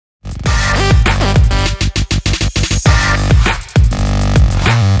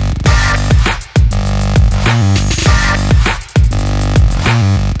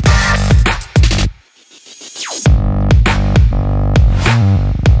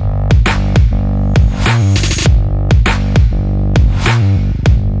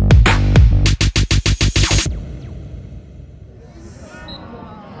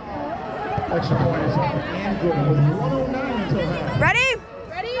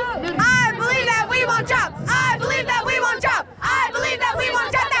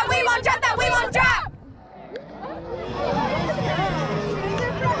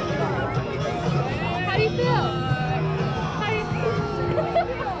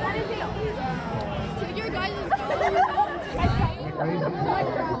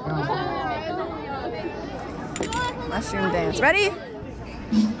Mushroom dance. Ready?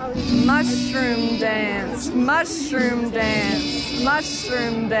 Mushroom dance. Mushroom dance.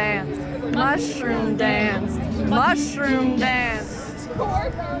 Mushroom dance. Mushroom dance. Mushroom dance.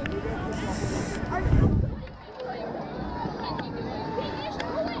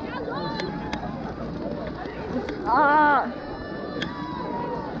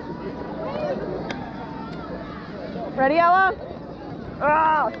 Ready, Ella?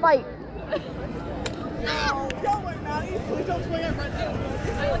 Fight. No, don't wait, Maddie. Please don't swing at right now.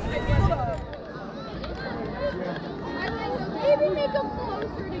 Maybe make them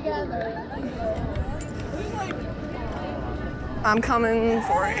closer together. I'm coming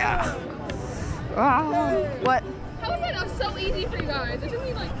for ya. What? How is that so easy for you guys? It took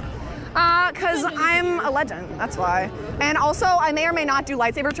me like... Cause I'm a legend, that's why. And also, I may or may not do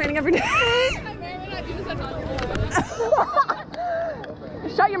lightsaber training every day. I may or may not do this at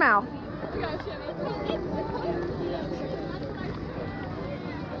Shut your mouth.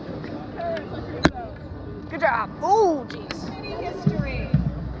 Good job. Oh, jeez. History.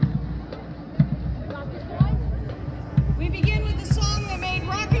 We begin with a song that made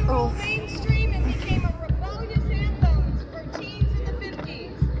rock and roll mainstream and became a rebellious anthem for teens in the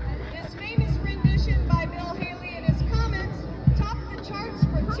 50s. This famous rendition by Bill Haley and his Comets topped the charts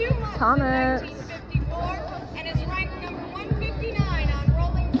for 2 months in 1954 and is ranked number 159 on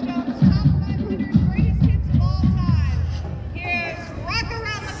Rolling Stone's Top 500 Greatest Hits of All Time. Here's Rock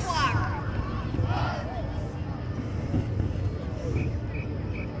Around the Clock.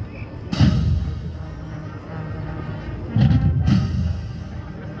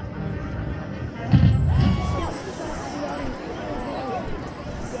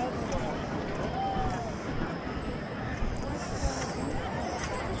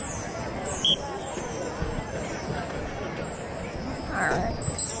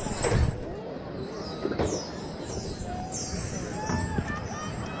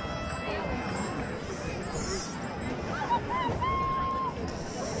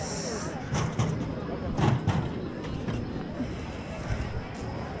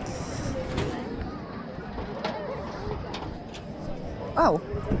 Oh,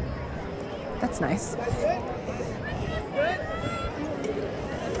 that's nice.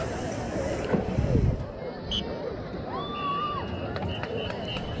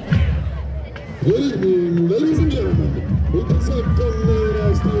 Good evening, ladies and gentlemen. We present from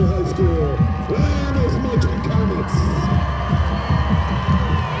Lane Steel High School, Caris Comets.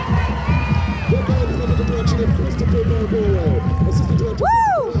 The band is under the direction of Christopher Barbour, Assistant Director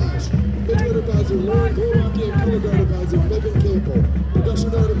Flash, Midget Advisor Lauren Goraki, and Color Guard Advisor Megan Campbell, Production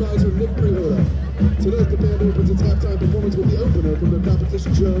Guard Advisor Nick Prihoda. Tonight the band opens its halftime performance with the opener from their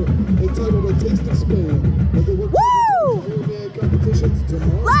competition show entitled A Taste of Spain, as they work towards Ironman competitions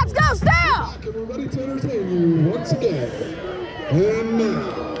tomorrow. Let's go, Steel! And we're ready to entertain you once again. And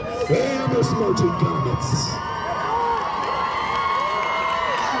now, Caris Comets.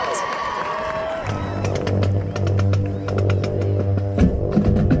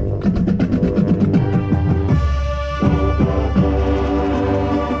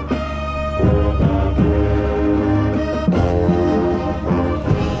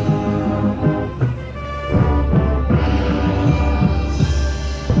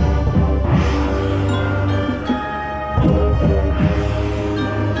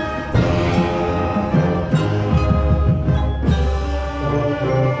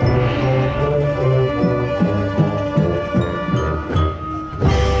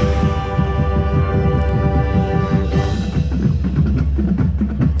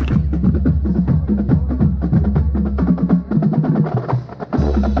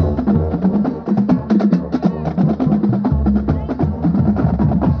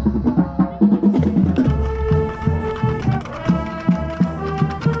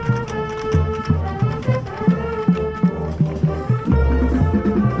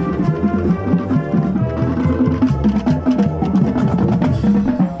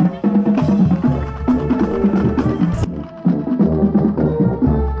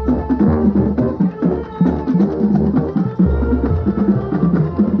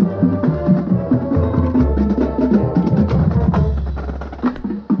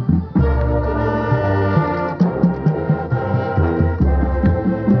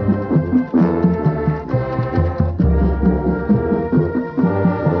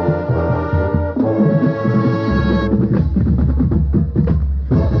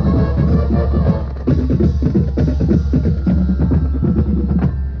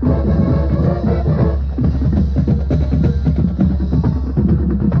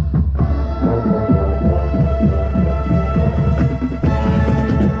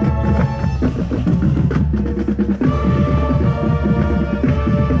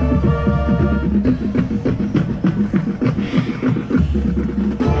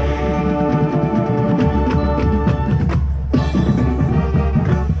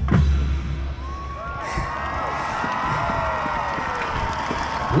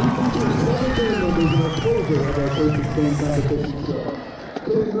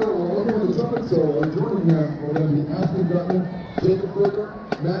 Katie Miller will open with a trumpet solo, and joining him will then be Ashley Gutman, Jacob Brooker,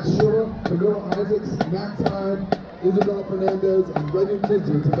 Matt Schiller, Camilla Isaacs, Max Hyde, Isabel Fernandez, and Reagan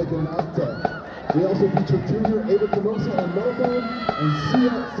Kinzer to make an octet. We also feature junior Ava Canosa on mellophone and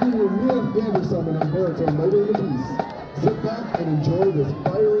senior Mia Vandersomen on baritone later in the piece. Sit back and enjoy this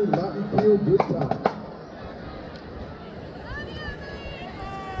fiery Latin feel good time.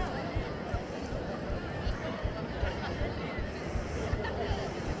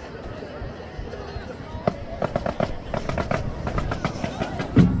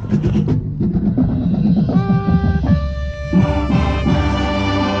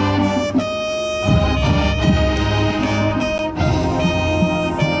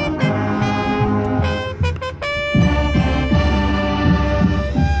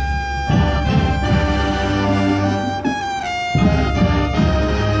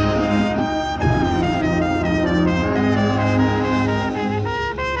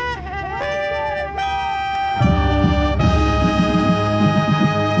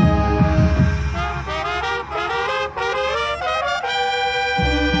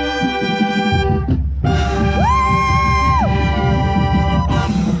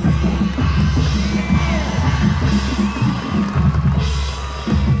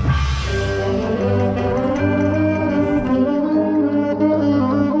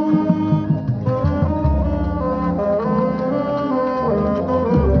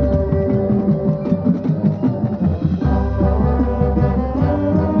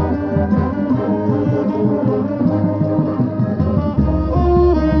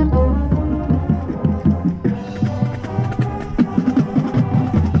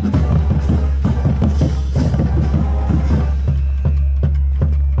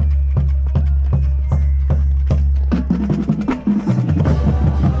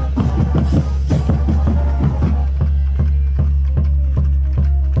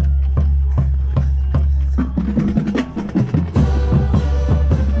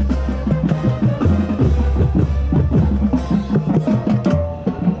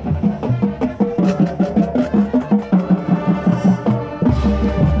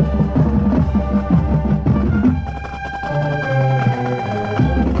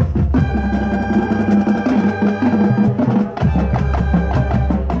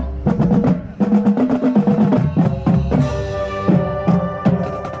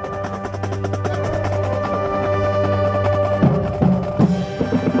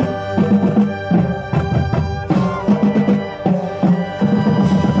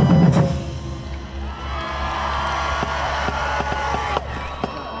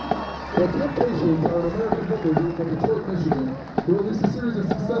 They released a series of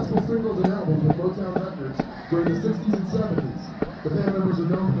successful singles and albums with Motown Records during the 60s and 70s. The band members are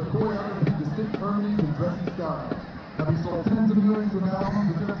known for their choreography, distinct harmonies, and dressing style. Having sold tens of millions of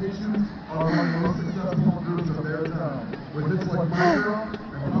albums, the Temptations are among the most successful groups of their time. With hits like My Girl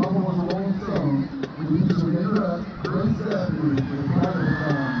and Pablo Was a Rolling Stone, we feature Renee Grace Stafford with private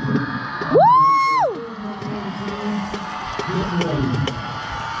songs. Woo! Get ready.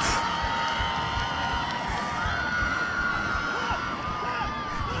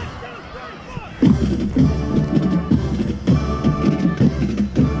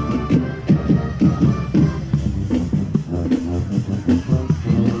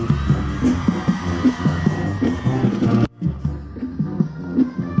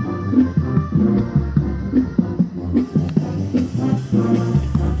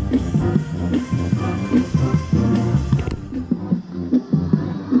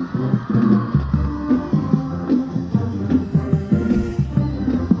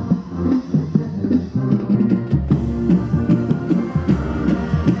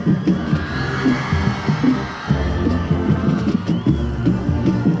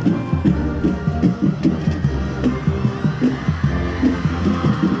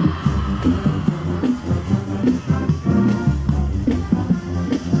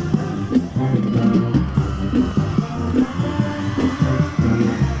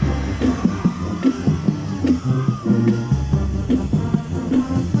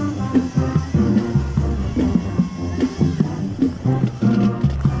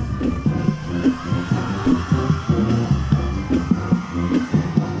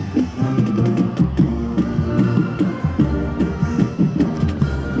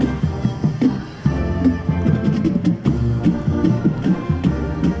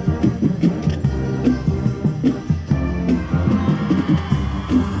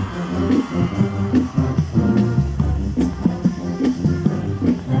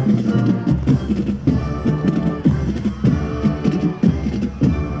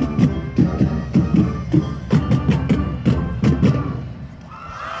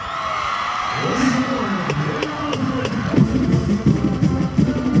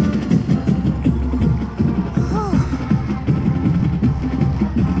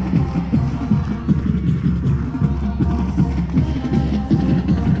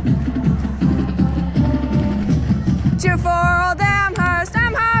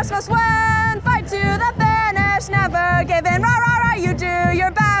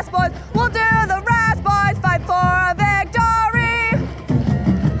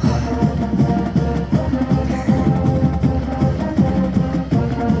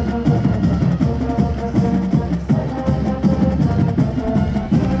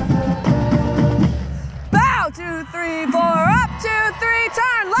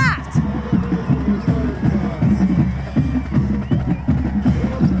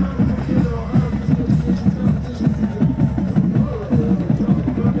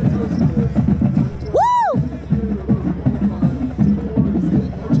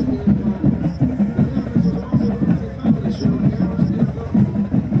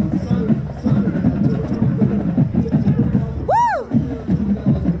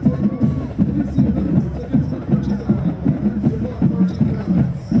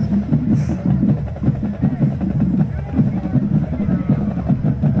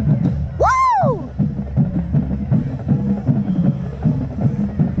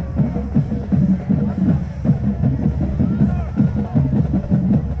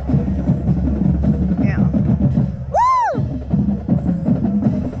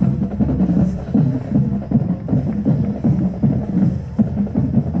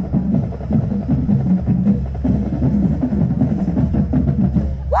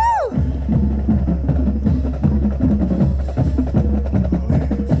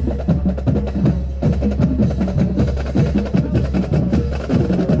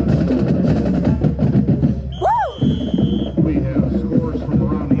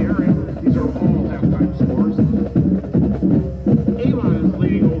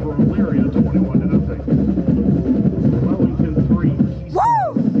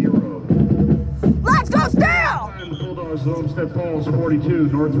 North Olmsted Falls 42,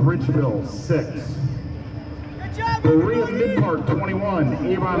 North Ridgeville 6. Berea Mid-Park 21,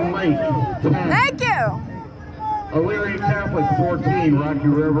 Avon Lake 10. Thank you. Elyria Catholic 14, Rocky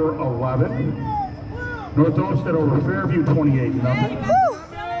River 11. North Olmsted over Fairview 28-0.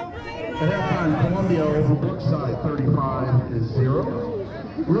 At halftime, Columbia over Brookside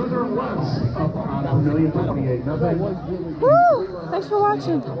 35-0. Ruther West up on Vermillion 28-0. Woo! Thanks for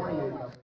watching.